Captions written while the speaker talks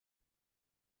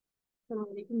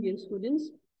Assalamu alaikum, dear students.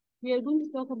 We are going to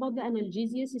talk about the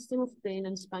analgesia system of brain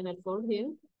and spinal cord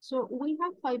here. So we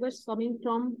have fibers coming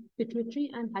from pituitary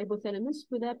and hypothalamus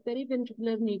to the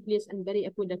periventricular nucleus and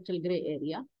periaqueductal gray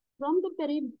area. From the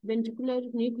periventricular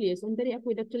nucleus and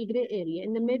periaqueductal gray area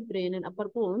in the midbrain and upper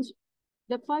pons,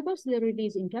 the fibers they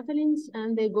release enkephalins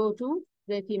and they go to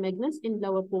raphe magnus in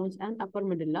lower pons and upper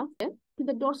medulla to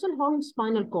the dorsal horn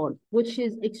spinal cord, which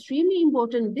is extremely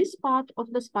important. This part of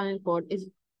the spinal cord is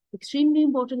extremely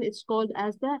important. It's called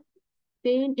as the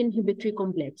pain inhibitory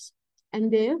complex. And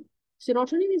there,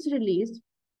 serotonin is released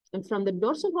and from the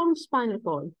dorsal horn spinal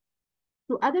cord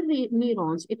to other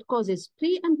neurons. It causes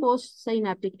pre and post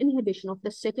synaptic inhibition of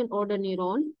the second order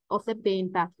neuron of the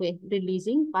pain pathway,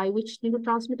 releasing by which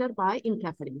neurotransmitter by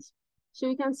enkephalins. So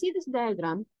you can see this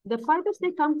diagram. The fibers,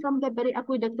 they come from the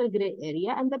periaqueductal gray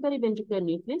area and the periventricular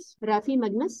nucleus, raphe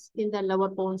magnus in the lower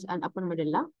pons and upper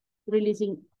medulla,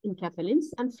 releasing enkephalins,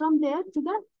 and from there to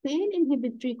the pain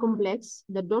inhibitory complex,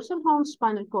 the dorsal horn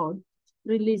spinal cord,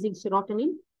 releasing serotonin.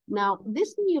 Now,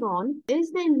 this neuron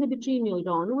is the inhibitory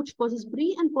neuron, which causes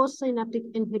pre- and post-synaptic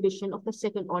inhibition of the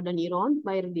second-order neuron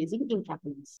by releasing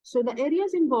enkephalins. So the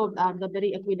areas involved are the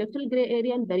periaqueductal gray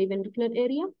area and periventricular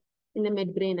area in the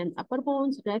midbrain and upper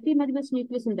pons, raphe magnus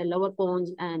nucleus in the lower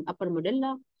pons and upper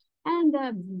medulla, and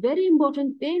the very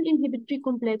important pain inhibitory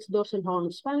complex dorsal horn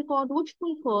of spinal cord, which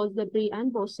will cause the pre-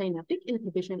 and post-synaptic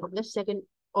inhibition of the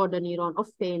second-order neuron of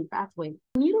pain pathway.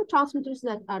 Neurotransmitters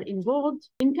that are involved,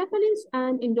 enkephalins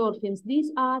and endorphins,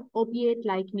 these are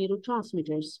opiate-like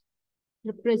neurotransmitters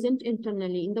present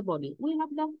internally in the body. We have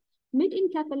the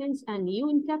mid-enkephalins and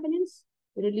euenkephalins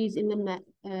released in the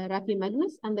raphe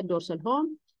magnus and the dorsal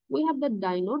horn. We have the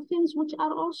dynorphins, which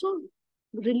are also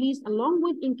released along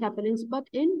with enkephalins, but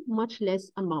in much less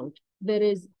amount. There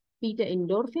is beta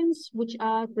endorphins, which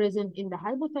are present in the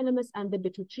hypothalamus and the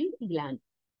pituitary gland.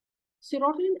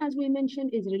 Serotonin, as we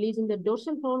mentioned, is released in the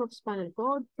dorsal horn of spinal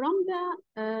cord from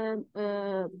the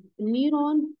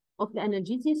neuron of the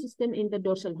analgesia system in the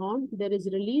dorsal horn. There is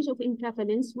release of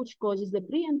enkephalins, which causes the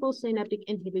pre- and post-synaptic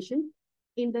inhibition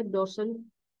in the dorsal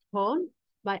horn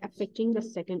by affecting the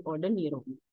second-order neuron.